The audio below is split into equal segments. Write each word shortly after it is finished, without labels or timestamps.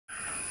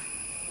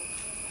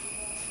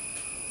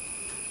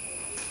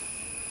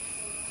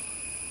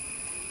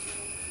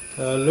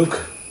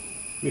Look,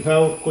 we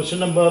have question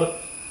number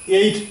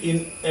 8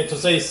 in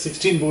exercise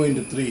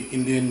 16.3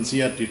 in the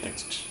Ncert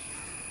text.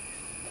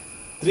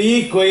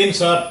 3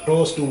 coins are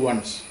tossed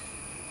once.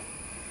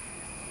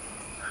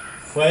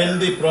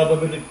 Find the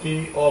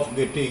probability of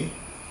getting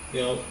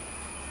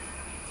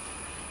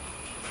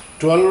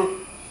 12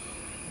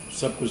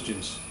 sub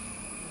questions.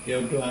 You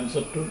have to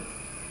answer to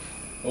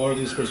all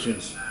these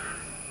questions.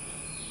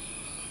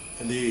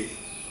 The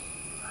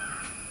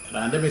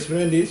random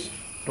experiment is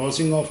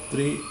tossing of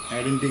 3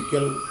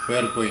 identical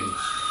fair coins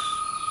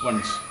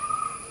once.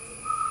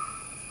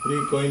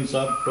 3 coins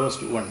are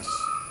tossed once.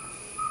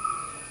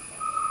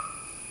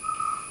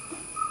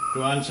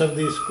 To answer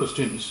these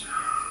questions,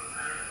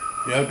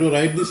 you have to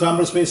write the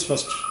sample space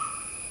first.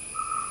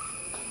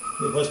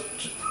 The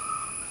first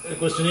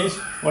question is,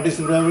 what is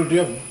the probability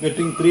of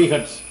getting 3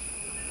 heads?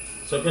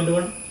 Second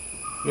one,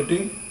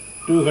 getting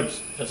 2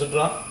 heads,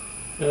 etc.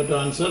 You have to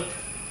answer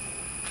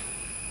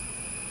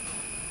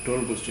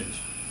 12 questions.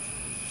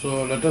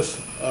 So let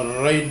us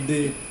write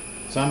the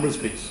sample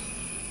space.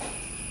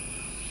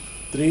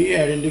 3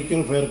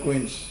 identical fair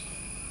coins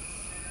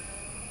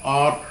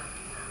are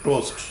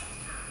tossed.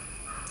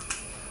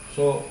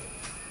 So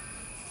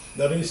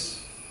there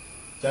is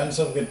chance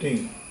of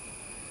getting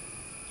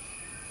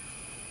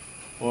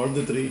all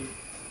the 3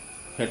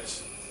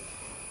 heads.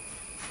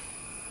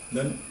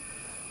 Then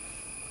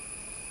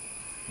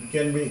it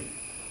can be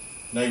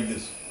like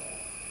this,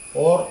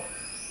 or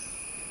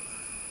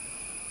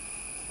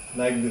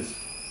like this,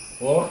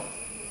 or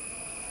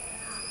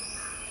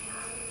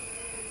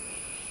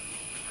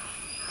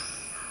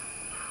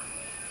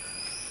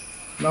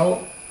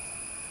now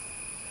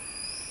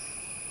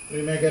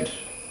we may get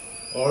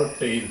all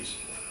tails.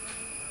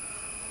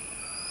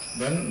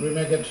 Then we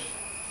may get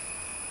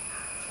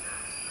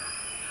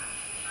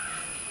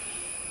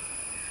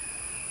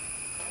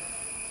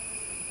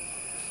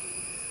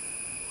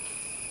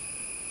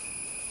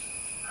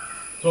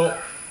so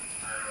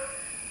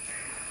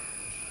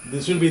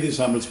this will be the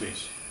sample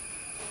space.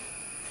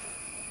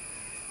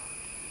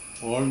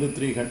 All the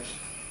 3 heads,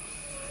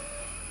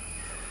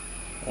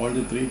 all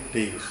the 3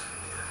 tails,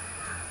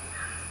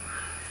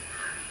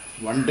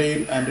 1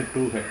 tail and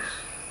 2 heads.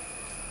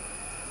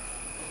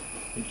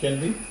 It can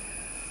be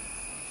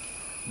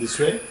this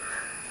way,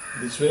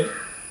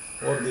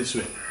 or this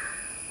way.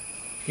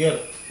 Here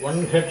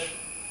 1 head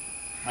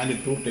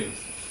and 2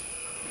 tails.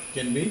 It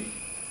can be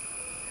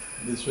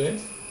this way,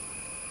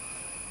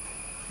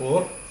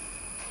 or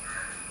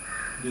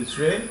this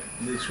way,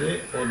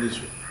 or this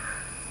way.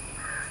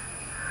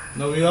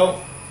 Now we have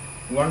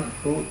 1,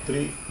 2,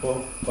 3,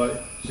 4,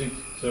 5, 6,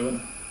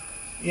 7,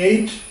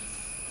 8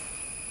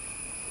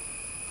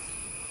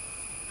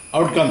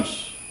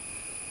 outcomes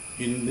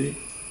in the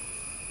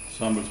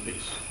sample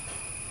space.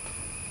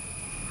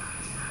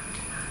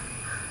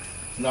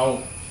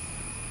 Now,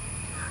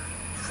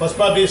 first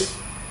part is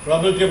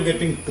probability of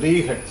getting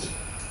 3 heads.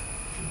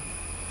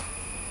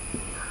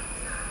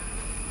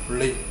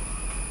 Only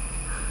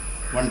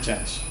 1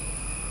 chance.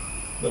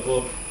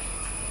 Therefore,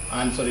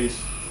 answer is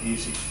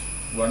easy.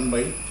 1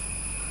 by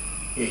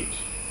 8.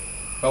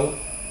 How?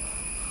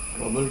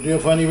 Probability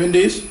of an event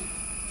is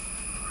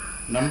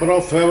number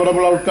of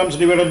favorable outcomes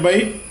divided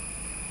by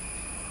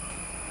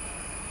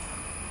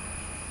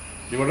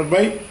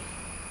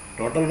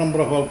total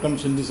number of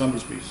outcomes in the sample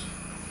space.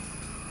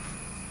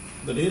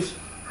 That is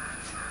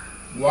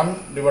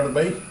 1 divided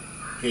by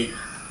 8.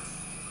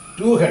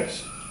 2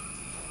 heads.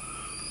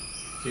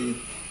 See,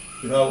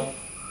 you have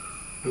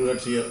 2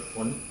 heads here.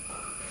 1,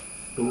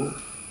 2,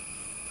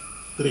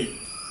 3.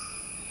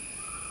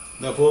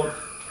 Therefore,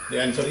 the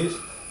answer is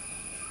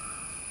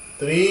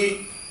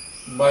 3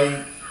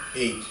 by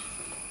 8.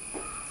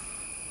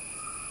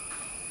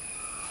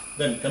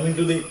 Then coming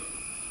to the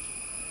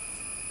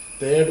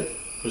third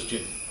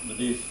question, that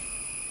is,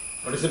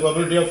 what is the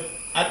probability of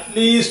at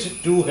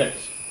least 2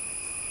 heads?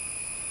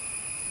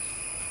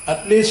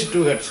 At least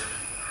 2 heads.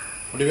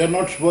 But we are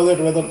not bothered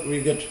whether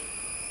we get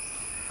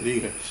 3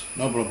 heads.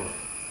 No problem.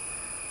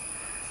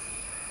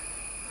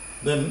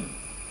 Then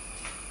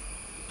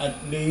at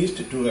least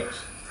 2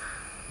 heads.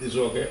 This is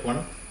okay.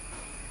 1,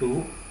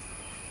 2,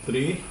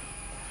 3,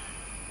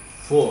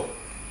 4.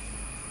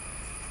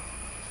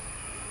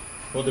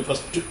 For the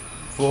first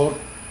 4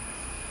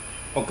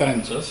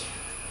 occurrences,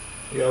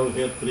 we have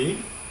here 3,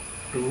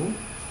 2,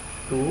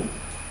 2,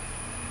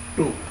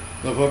 2.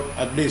 Therefore,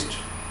 at least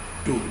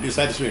 2. It is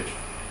satisfied.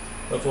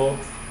 Therefore,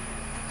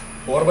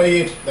 4 by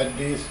 8,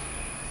 that is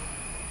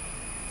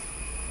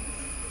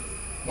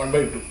 1 by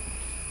 2.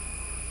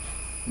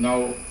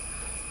 Now,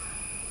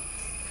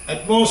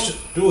 at most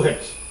 2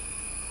 heads.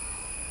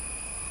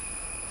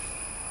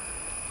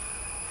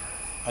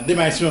 At the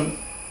maximum,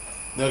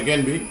 there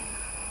can be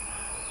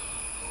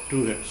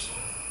 2 heads.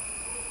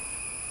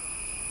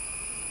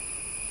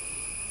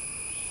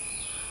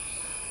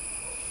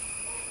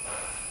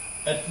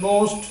 At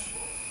most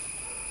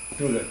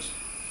 2 heads.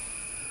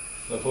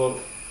 Therefore,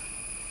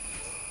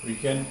 we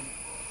can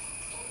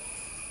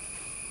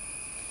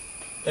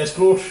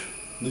exclude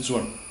this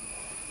one.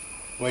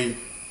 Why?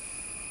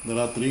 there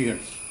are 3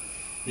 heads.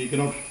 We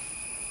cannot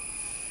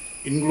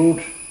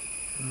include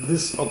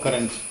this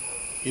occurrence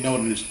in our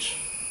list.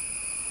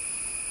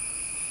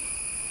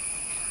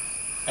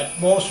 At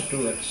most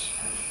 2 heads.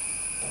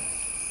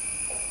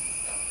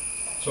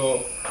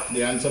 So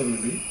the answer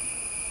will be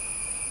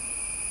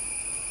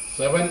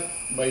 7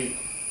 by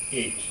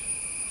 8.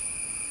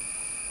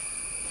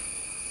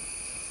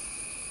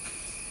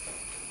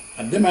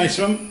 At the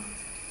maximum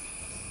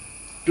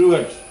 2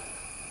 heads.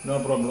 No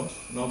problem,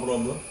 no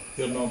problem,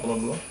 here no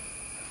problem.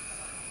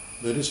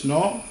 There is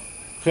no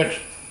head.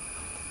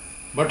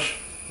 But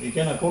we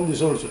can account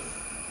this also.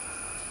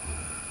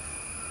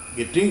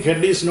 Getting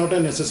head is not a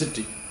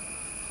necessity.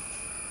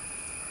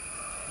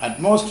 At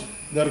most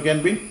there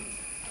can be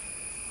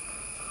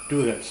 2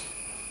 heads.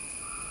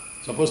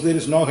 Suppose there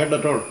is no head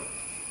at all,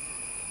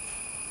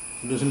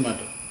 it doesn't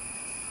matter.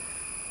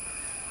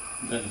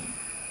 Then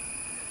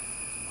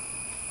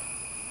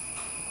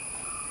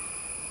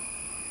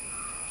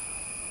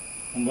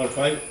number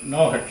 5,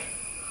 no head.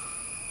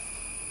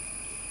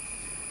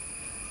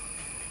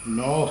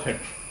 No head.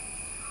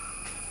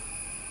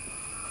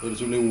 There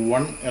is only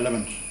one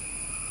element.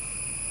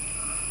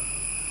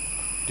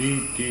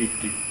 T, tail,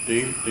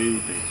 tail, tail.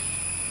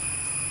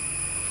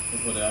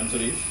 Therefore the answer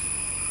is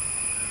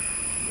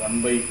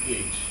 1 by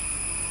 8.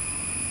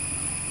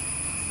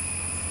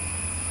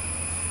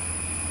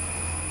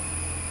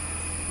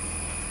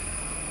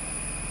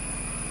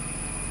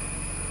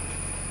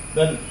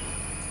 Then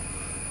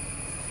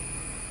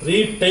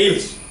 3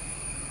 tails.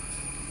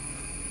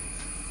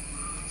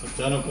 Such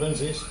an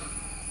occurrence is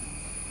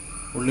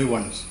only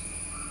once.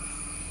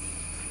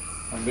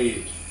 1 by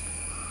 8.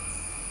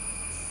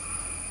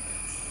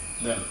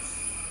 Then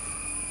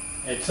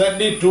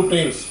exactly 2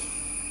 tails.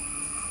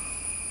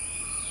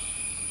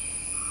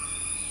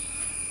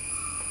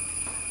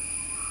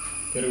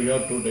 Here we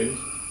have 2 tails,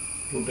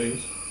 2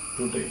 tails,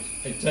 2 tails.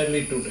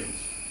 Exactly 2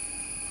 tails.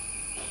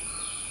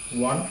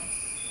 1,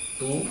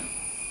 2,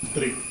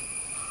 3.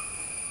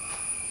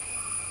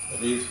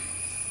 That is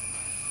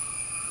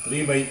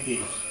 3 by 8.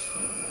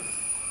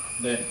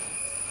 Then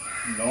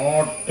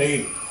no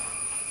tail.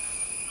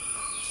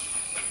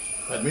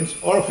 That means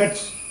all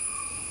heads.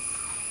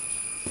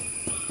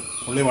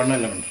 Only one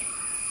element.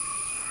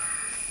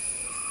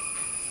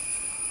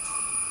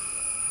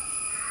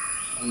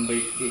 1 by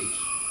 8.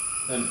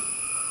 Then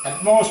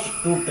at most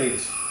 2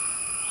 tails.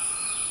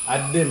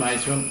 At the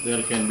maximum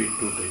there can be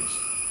 2 tails.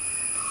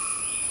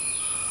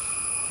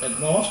 At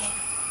most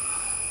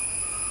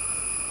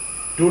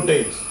 2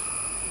 tails.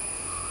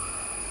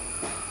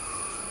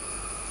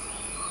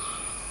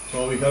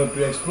 So we have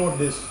to explore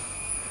this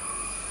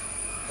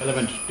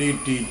element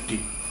T.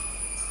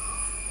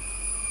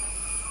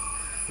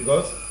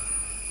 Because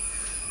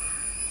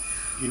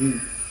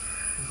in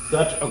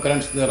that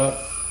occurrence there are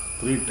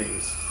 3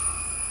 tails.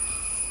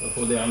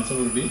 Therefore the answer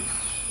will be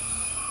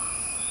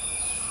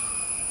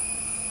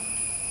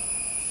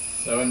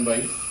 7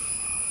 by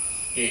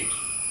 8.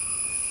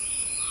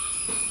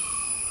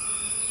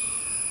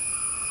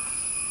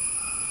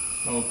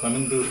 Now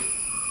coming to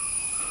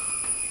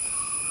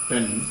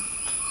 10.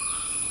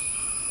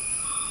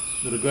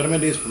 The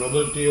requirement is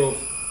probability of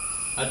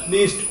at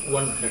least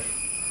 1 head.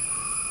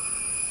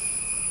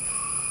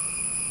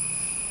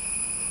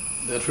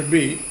 There should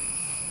be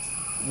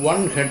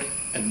 1 head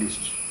at least.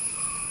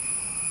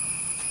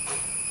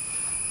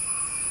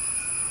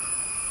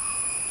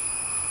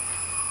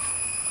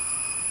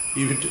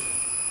 If it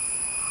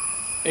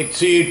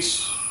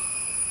exceeds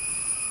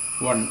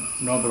 1,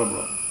 no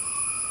problem.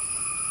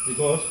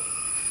 Because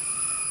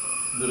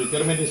the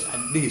requirement is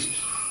at least.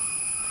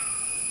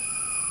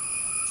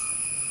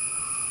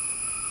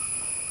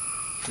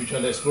 We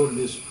shall explore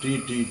this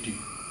T.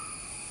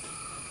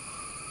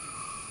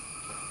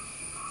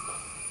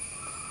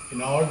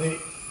 In all the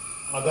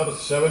other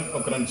 7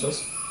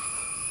 occurrences,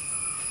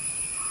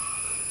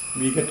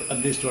 we get at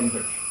least 1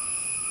 head.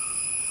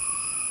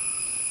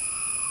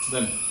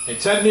 Then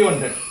exactly 1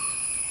 head.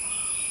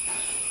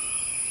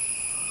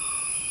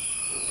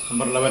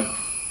 Number 11.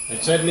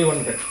 Exactly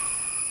 1 head.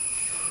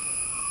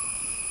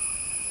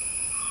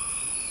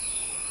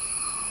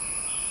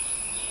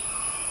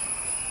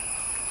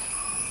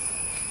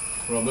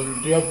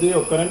 Probability of the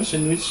occurrence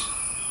in which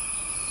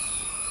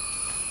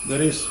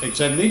there is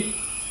exactly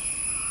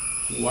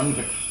 1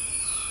 head.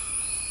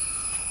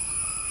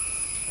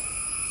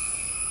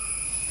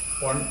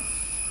 1,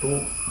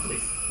 2, 3.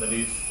 That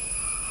is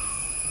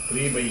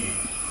 3 by 8.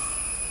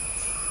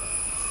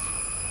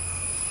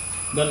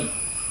 Then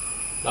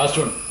last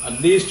one,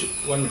 at least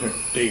 1 head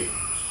tail.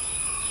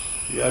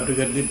 You have to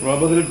get the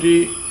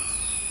probability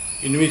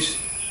in which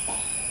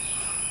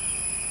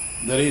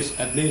there is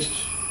at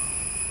least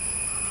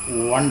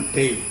 1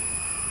 tail.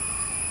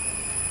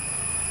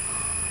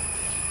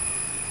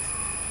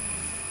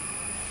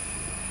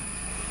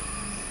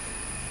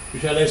 We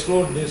shall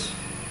explore this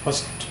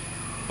first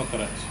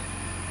occurrence.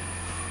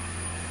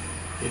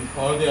 In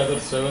all the other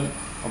 7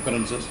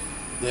 occurrences,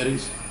 there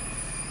is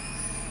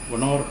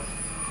 1 or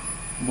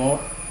more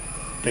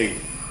tail.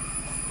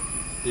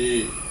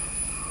 The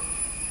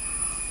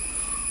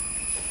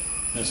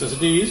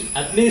Necessity is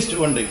at least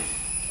one tail.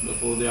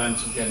 Therefore, the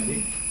answer can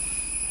be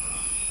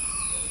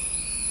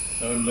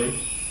 7 by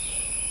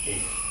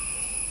 8.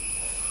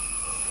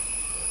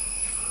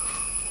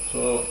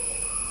 So,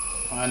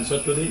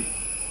 answer to the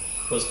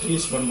first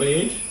is 1 by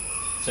 8,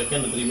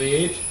 second 3 by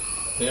 8,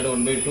 third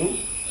 1 by 2,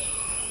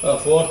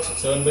 fourth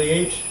 7 by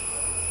 8,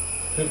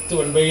 fifth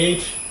 1 by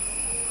 8,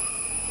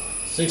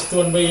 sixth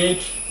 1 by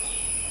 8,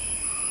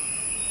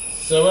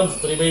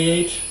 seventh 3 by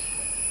 8,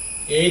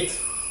 eighth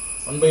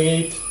 1 by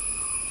 8,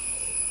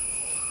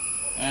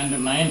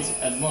 and ninth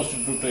at most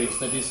 2 tails,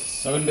 that is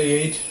 7 by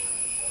 8,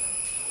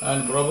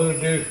 and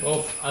probability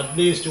of at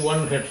least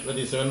one head, that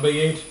is 7 by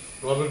 8,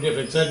 probability of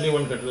exactly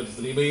one head, that is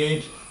 3 by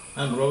 8,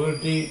 and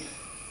probability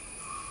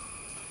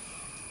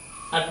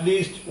at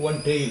least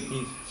one tail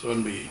is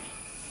 7 by 8.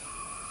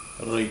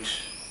 Right.